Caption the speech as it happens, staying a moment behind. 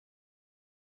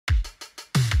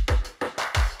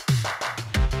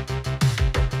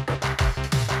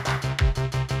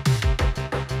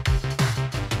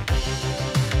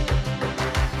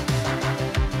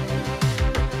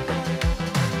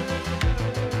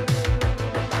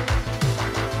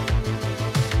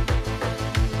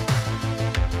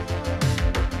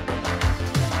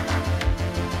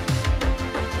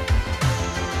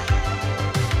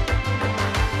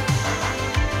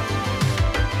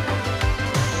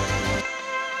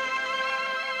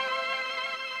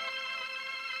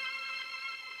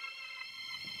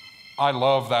I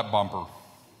love that bumper.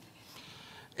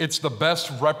 It's the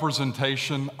best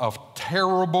representation of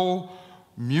terrible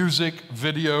music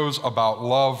videos about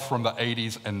love from the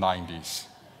 80s and 90s.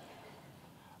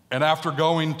 And after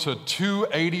going to 2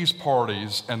 80s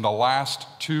parties in the last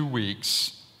 2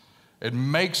 weeks, it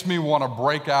makes me want to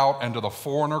break out into the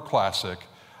Foreigner classic.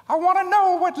 I want to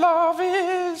know what love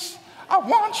is. I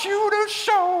want you to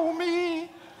show me.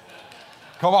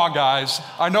 Come on, guys.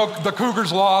 I know the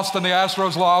Cougars lost and the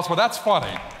Astros lost, but that's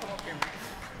funny.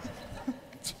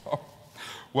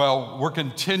 Well, we're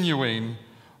continuing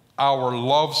our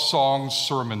Love Songs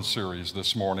sermon series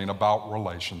this morning about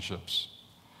relationships.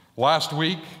 Last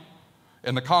week,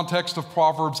 in the context of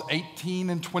Proverbs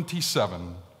 18 and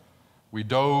 27, we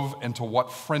dove into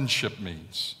what friendship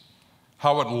means,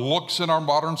 how it looks in our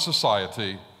modern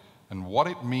society, and what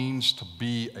it means to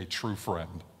be a true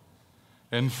friend.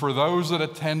 And for those that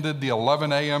attended the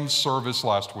 11 a.m. service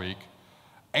last week,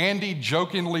 Andy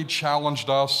jokingly challenged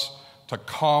us to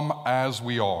come as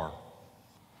we are.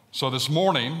 So this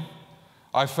morning,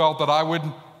 I felt that I would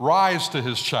rise to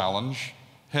his challenge,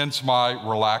 hence my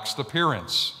relaxed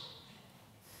appearance.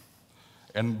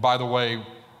 And by the way,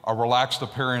 a relaxed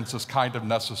appearance is kind of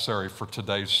necessary for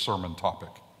today's sermon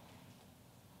topic.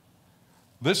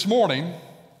 This morning,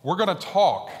 we're going to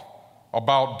talk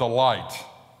about delight,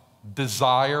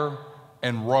 desire,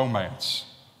 and romance.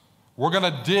 We're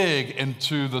going to dig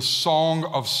into the Song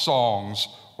of Songs,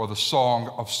 or the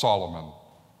Song of Solomon.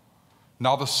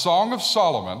 Now, the Song of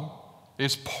Solomon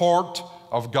is part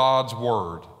of God's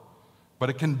Word, but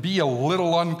it can be a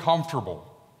little uncomfortable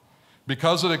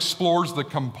because it explores the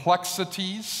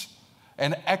complexities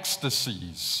and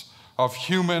ecstasies of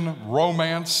human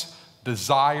romance,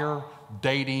 desire,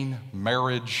 dating,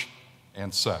 marriage,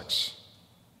 and sex.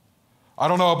 I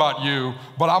don't know about you,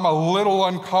 but I'm a little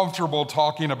uncomfortable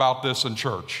talking about this in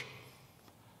church.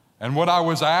 And when I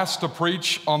was asked to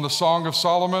preach on the Song of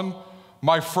Solomon,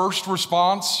 my first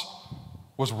response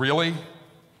was, really?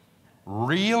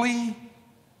 Really?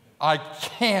 I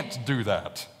can't do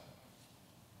that.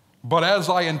 But as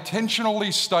I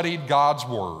intentionally studied God's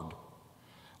Word,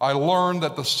 I learned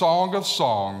that the Song of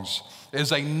Songs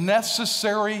is a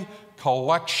necessary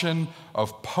collection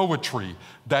of poetry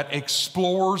that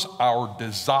explores our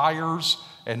desires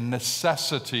and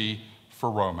necessity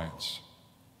for romance.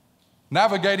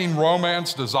 Navigating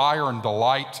romance, desire, and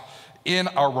delight in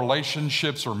our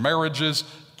relationships or marriages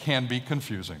can be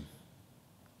confusing.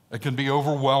 It can be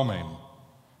overwhelming,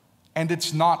 and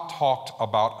it's not talked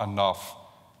about enough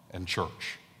in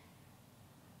church.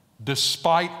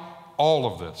 Despite all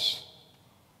of this,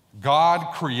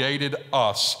 God created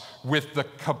us with the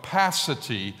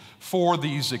capacity for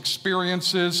these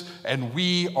experiences, and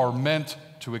we are meant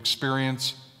to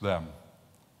experience them.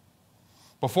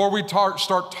 Before we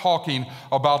start talking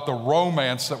about the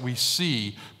romance that we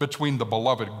see between the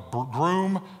beloved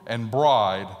groom and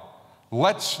bride,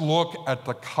 let's look at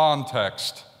the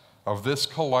context of this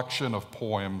collection of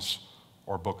poems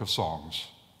or book of songs.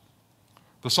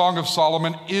 The Song of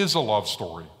Solomon is a love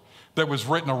story that was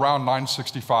written around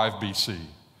 965 BC,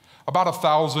 about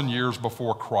 1,000 years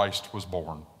before Christ was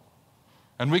born.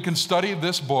 And we can study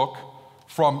this book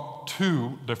from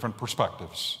 2 different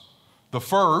perspectives. The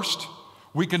first,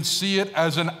 we can see it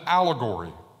as an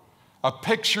allegory, a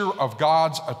picture of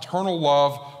God's eternal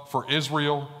love for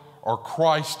Israel or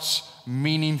Christ's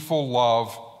meaningful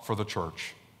love for the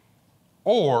church.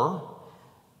 Or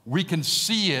we can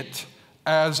see it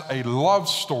as a love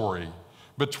story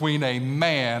between a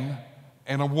man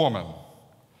and a woman.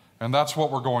 And that's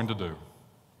what we're going to do.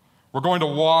 We're going to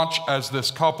watch as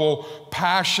this couple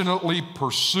passionately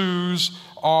pursues,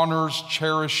 honors,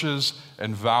 cherishes,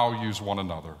 and values one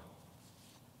another.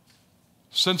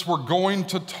 Since we're going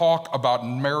to talk about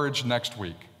marriage next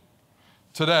week,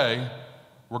 today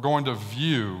we're going to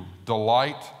view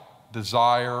delight,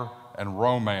 desire, and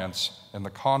romance in the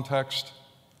context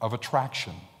of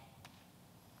attraction.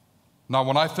 Now,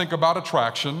 when I think about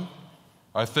attraction,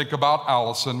 I think about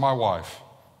Allison, my wife.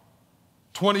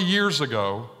 20 years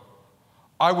ago,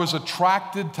 I was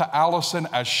attracted to Allison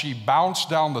as she bounced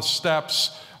down the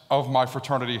steps of my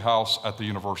fraternity house at the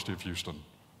University of Houston.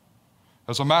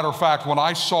 As a matter of fact, when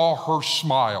I saw her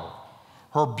smile,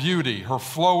 her beauty, her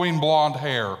flowing blonde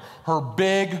hair, her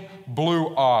big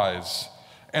blue eyes,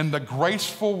 and the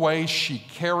graceful way she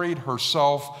carried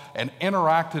herself and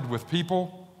interacted with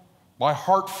people, my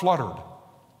heart fluttered.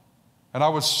 And I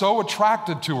was so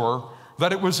attracted to her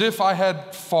that it was as if I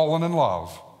had fallen in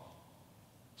love.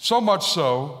 So much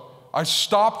so, I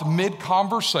stopped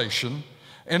mid-conversation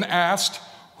and asked,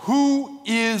 "Who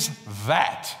is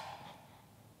that?"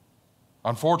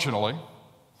 Unfortunately,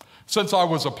 Since I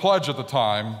was a pledge at the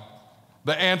time,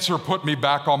 the answer put me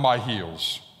back on my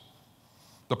heels.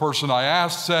 The person I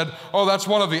asked said, "Oh, that's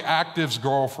one of the active's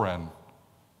girlfriend."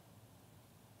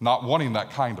 Not wanting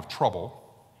that kind of trouble,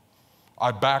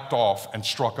 I backed off and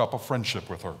struck up a friendship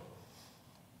with her.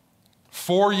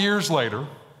 4 years later,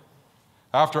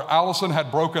 after Allison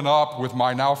had broken up with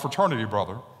my now fraternity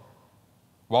brother,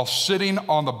 while sitting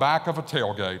on the back of a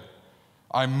tailgate,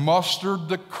 I mustered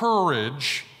the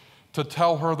courage to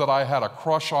tell her that I had a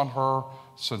crush on her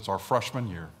since our freshman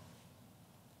year.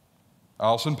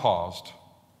 Allison paused,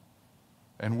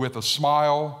 and with a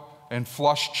smile and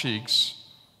flushed cheeks,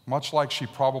 much like she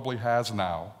probably has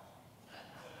now,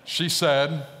 she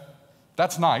said,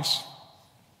 "That's nice."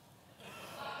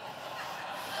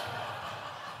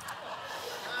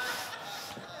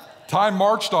 Time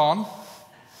marched on,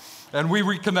 and we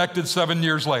reconnected 7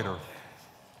 years later.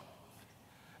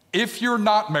 If you're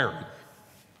not married,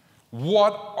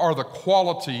 what are the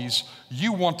qualities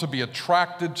you want to be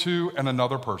attracted to in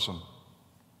another person?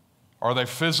 Are they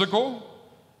physical,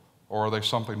 or are they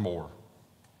something more?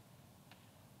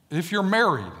 If you're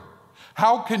married,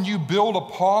 how can you build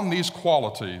upon these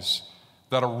qualities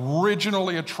that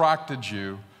originally attracted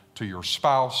you to your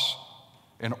spouse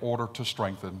in order to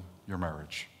strengthen your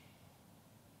marriage?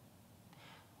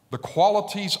 The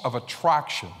qualities of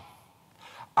attraction,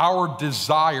 our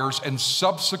desires, and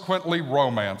subsequently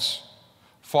romance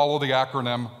follow the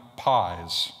acronym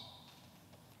PIES.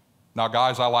 Now,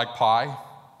 guys, I like pie,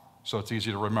 so it's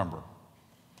easy to remember.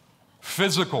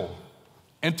 Physical,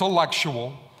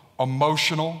 intellectual,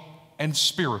 emotional, and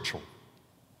spiritual.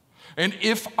 And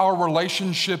if our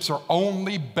relationships are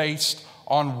only based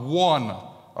on one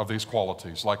of these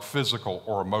qualities, like physical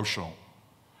or emotional,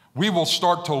 we will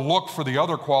start to look for the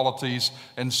other qualities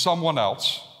in someone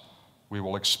else. We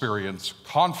will experience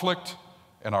conflict,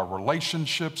 and our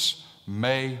relationships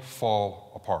may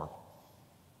fall apart.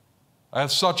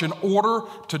 As such, in order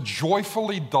to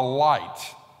joyfully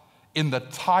delight in the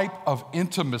type of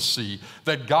intimacy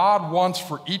that God wants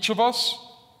for each of us,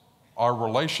 our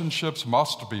relationships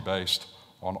must be based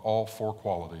on all four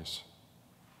qualities.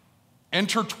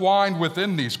 Intertwined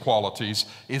within these qualities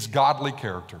is godly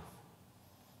character.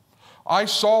 I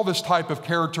saw this type of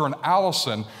character in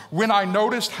Allison when I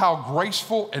noticed how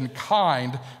graceful and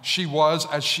kind she was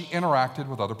as she interacted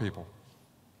with other people.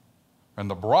 And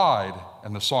the bride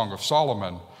in the Song of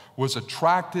Solomon was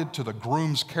attracted to the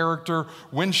groom's character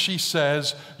when she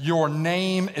says, "Your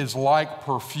name is like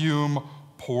perfume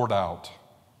poured out."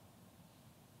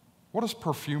 What does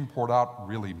perfume poured out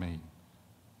really mean?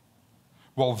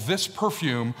 Well, this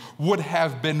perfume would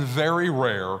have been very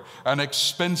rare and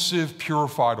expensive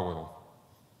purified oil.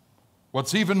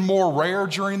 What's even more rare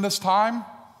during this time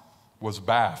was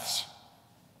baths.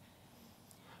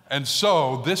 And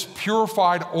so this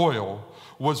purified oil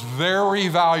was very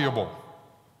valuable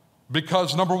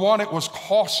because, number one, it was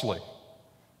costly,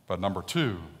 but number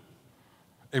two,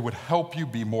 it would help you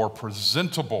be more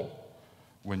presentable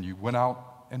when you went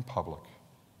out in public.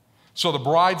 So the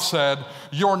bride said,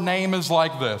 "Your name is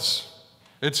like this.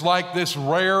 It's like this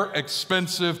rare,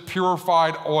 expensive,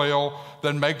 purified oil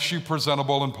that makes you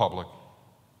presentable in public."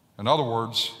 In other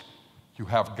words, you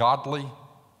have godly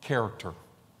character.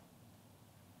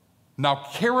 Now,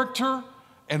 character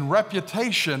and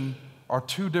reputation are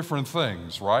two different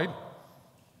things, right?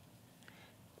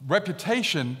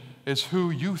 Reputation is who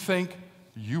you think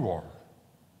you are,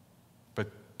 but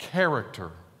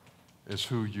character is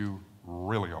who you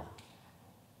really are.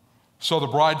 So the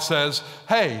bride says,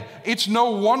 "Hey, it's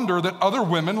no wonder that other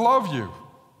women love you."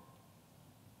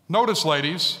 Notice,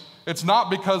 ladies, it's not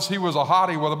because he was a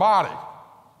hottie with a body.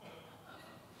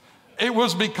 It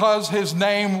was because his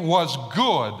name was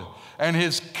good and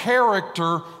his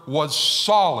character was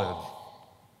solid.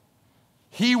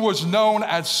 He was known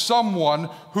as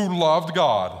someone who loved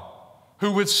God,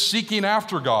 who was seeking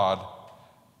after God.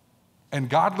 And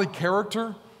godly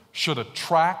character should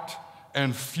attract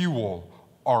and fuel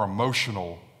our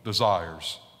emotional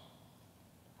desires.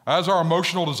 As our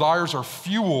emotional desires are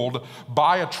fueled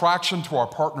by attraction to our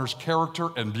partner's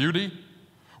character and beauty,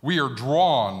 we are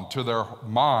drawn to their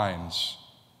minds,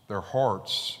 their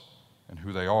hearts, and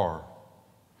who they are.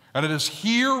 And it is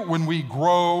here when we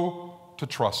grow to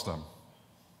trust them.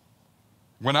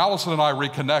 When Allison and I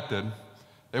reconnected,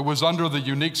 it was under the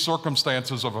unique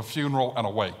circumstances of a funeral and a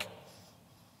wake.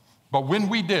 But when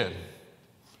we did,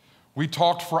 we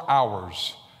talked for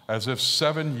hours as if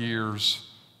 7 years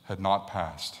had not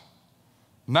passed.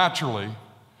 Naturally,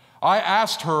 I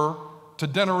asked her to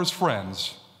dinner as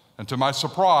friends, and to my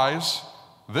surprise,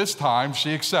 this time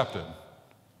she accepted.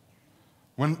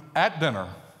 When at dinner,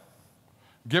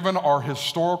 Given our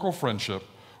historical friendship,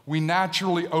 we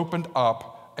naturally opened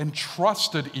up and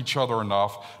trusted each other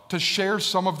enough to share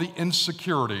some of the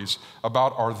insecurities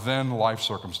about our then life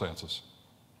circumstances.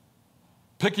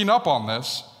 Picking up on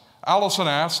this, Allison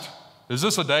asked, "Is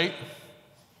this a date?"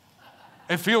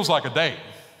 "It feels like a date."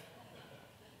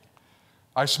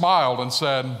 I smiled and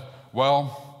said,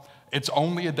 "Well, it's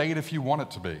only a date if you want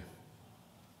it to be."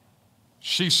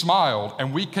 She smiled,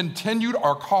 and we continued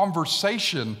our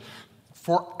conversation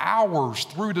for hours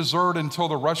through dessert until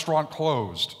the restaurant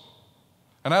closed.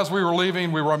 And as we were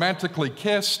leaving, we romantically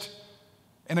kissed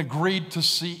and agreed to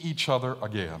see each other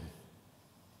again.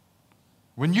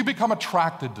 When you become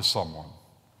attracted to someone,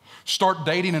 start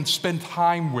dating and spend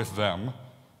time with them,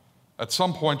 at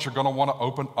some point you're going to want to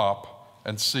open up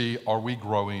and see, are we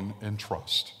growing in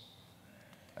trust?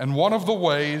 And one of the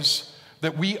ways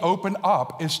that we open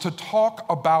up is to talk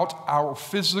about our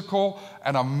physical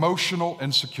and emotional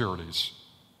insecurities.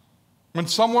 When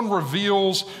someone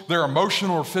reveals their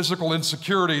emotional or physical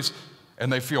insecurities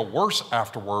and they feel worse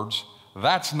afterwards,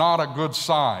 that's not a good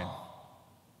sign.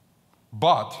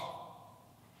 But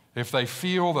if they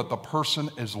feel that the person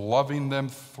is loving them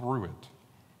through it,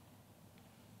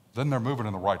 then they're moving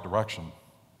in the right direction.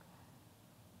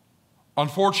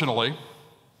 Unfortunately,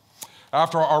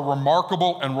 after our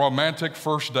remarkable and romantic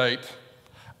first date,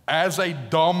 as a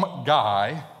dumb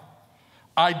guy,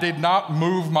 I did not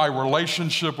move my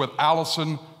relationship with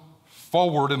Allison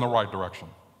forward in the right direction.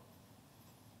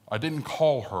 I didn't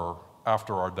call her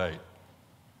after our date.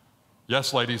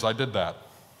 Yes, ladies, I did that.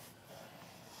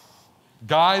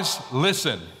 Guys,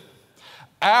 listen.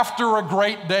 After a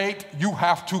great date, you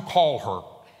have to call her.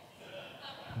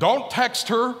 Don't text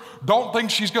her. Don't think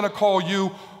she's going to call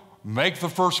you. Make the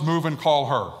first move and call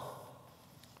her.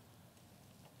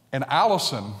 And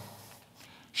Allison,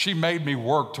 she made me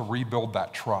work to rebuild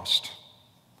that trust.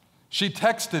 She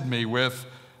texted me with,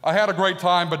 "I had a great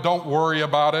time, but don't worry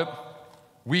about it.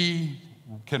 We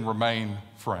can remain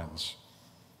friends."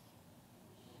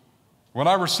 When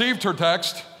I received her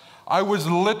text, I was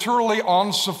literally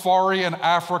on safari in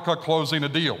Africa closing a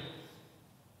deal.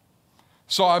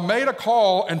 So I made a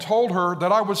call and told her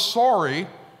that I was sorry,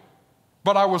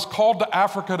 but I was called to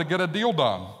Africa to get a deal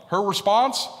done. Her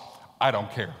response, "I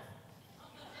don't care."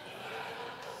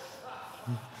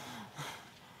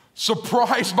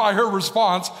 Surprised by her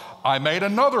response, I made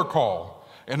another call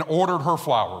and ordered her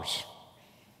flowers.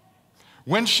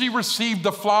 When she received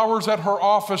the flowers at her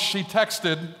office, she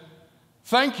texted,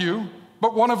 "Thank you,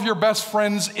 but one of your best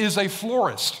friends is a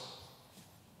florist."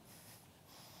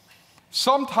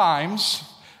 Sometimes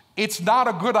it's not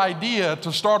a good idea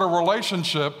to start a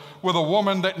relationship with a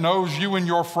woman that knows you and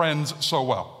your friends so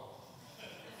well.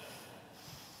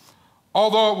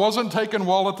 Although it wasn't taken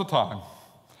well at the time,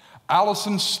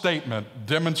 Allison's statement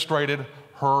demonstrated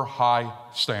her high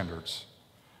standards.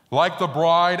 Like the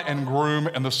bride and groom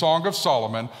in the Song of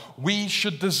Solomon, we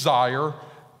should desire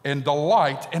and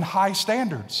delight in high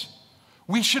standards.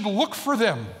 We should look for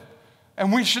them,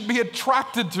 and we should be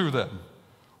attracted to them.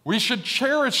 We should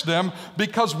cherish them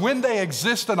because when they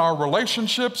exist in our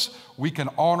relationships, we can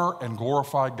honor and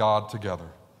glorify God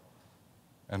together.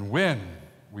 And when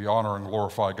we honor and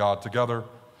glorify God together,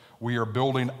 we are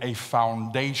building a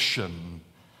foundation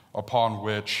upon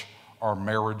which our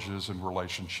marriages and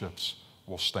relationships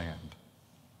will stand.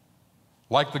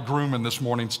 Like the groom in this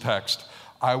morning's text,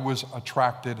 I was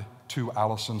attracted to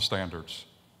Allison's standards.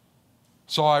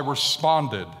 So I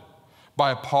responded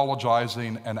by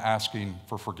apologizing and asking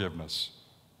for forgiveness.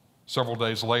 Several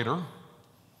days later,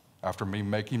 after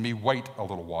making me wait a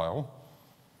little while,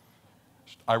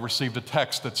 I received a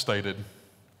text that stated,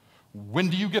 "When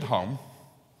do you get home?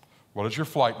 What is your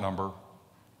flight number?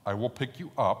 I will pick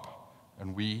you up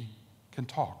and we can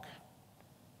talk."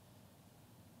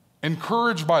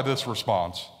 Encouraged by this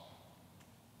response,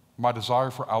 my desire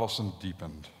for Allison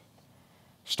deepened.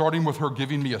 Starting with her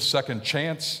giving me a second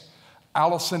chance,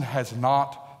 Allison has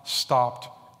not stopped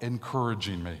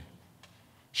encouraging me.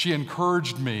 She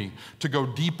encouraged me to go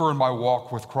deeper in my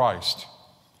walk with Christ.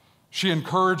 She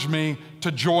encouraged me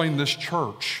to join this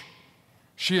church.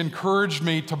 She encouraged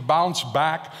me to bounce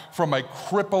back from a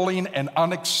crippling and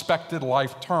unexpected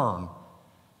life turn.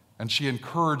 And she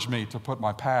encouraged me to put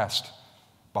my past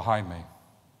behind me.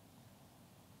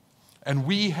 And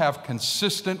we have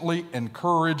consistently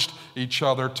encouraged each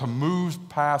other to move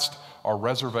past our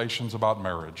reservations about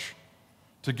marriage,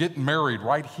 to get married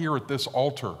right here at this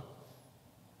altar,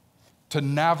 to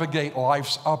navigate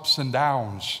life's ups and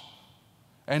downs,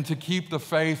 and to keep the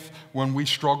faith when we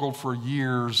struggled for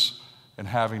years in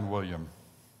having William.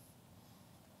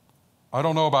 I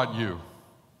don't know about you,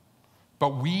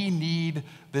 but we need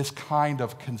this kind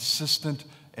of consistent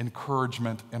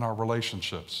encouragement in our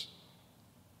relationships.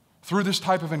 Through this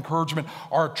type of encouragement,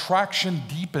 our attraction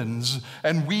deepens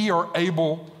and we are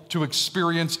able to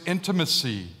experience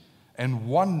intimacy and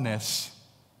oneness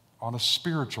on a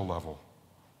spiritual level.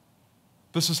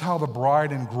 This is how the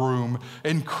bride and groom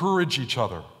encourage each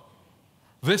other.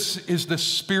 This is the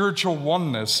spiritual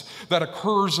oneness that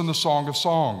occurs in the Song of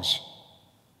Songs.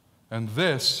 And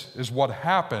this is what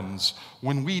happens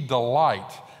when we delight,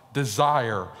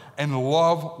 desire, and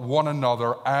love one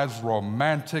another as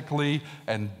romantically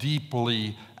and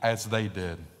deeply as they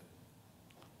did.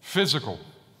 Physical,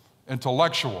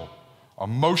 intellectual,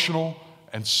 emotional,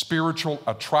 and spiritual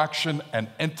attraction and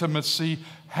intimacy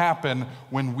happen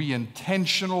when we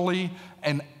intentionally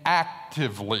and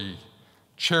actively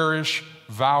cherish,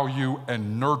 value,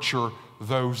 and nurture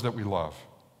those that we love.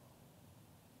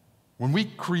 When we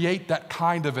create that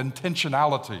kind of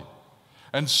intentionality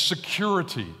and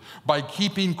security by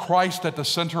keeping Christ at the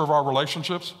center of our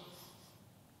relationships,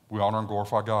 we honor and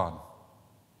glorify God.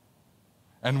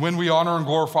 And when we honor and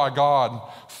glorify God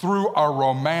through our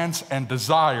romance and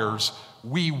desires,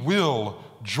 we will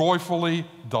joyfully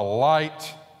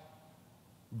delight,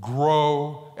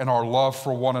 grow in our love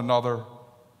for one another,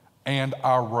 and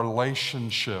our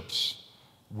relationships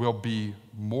will be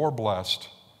more blessed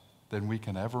than we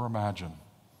can ever imagine.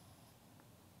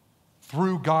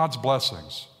 Through God's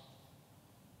blessings,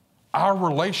 our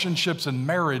relationships and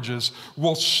marriages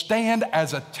will stand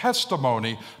as a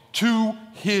testimony to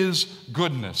His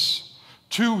goodness,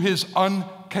 to His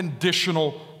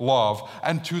unconditional love,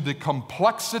 and to the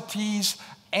complexities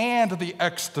and the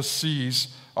ecstasies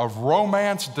of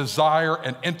romance, desire,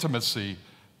 and intimacy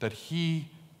that He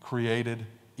created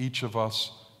each of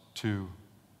us to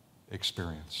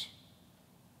experience.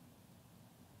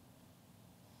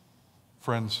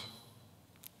 Friends,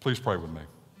 please pray with me.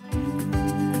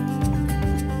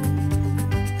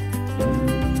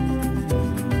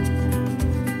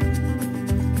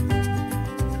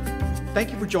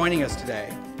 Thank you for joining us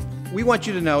today. We want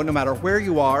you to know no matter where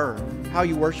you are or how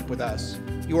you worship with us,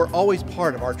 you are always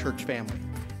part of our church family.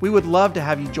 We would love to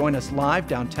have you join us live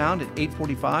downtown at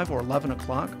 8:45 or 11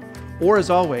 o'clock, or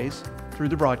as always, through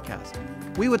the broadcast.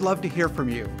 We would love to hear from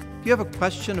you. If you have a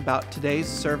question about today's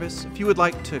service, if you would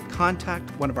like to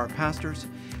contact one of our pastors,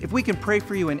 if we can pray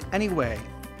for you in any way,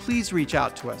 please reach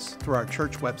out to us through our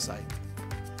church website.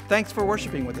 Thanks for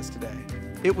worshiping with us today.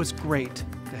 It was great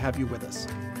to have you with us.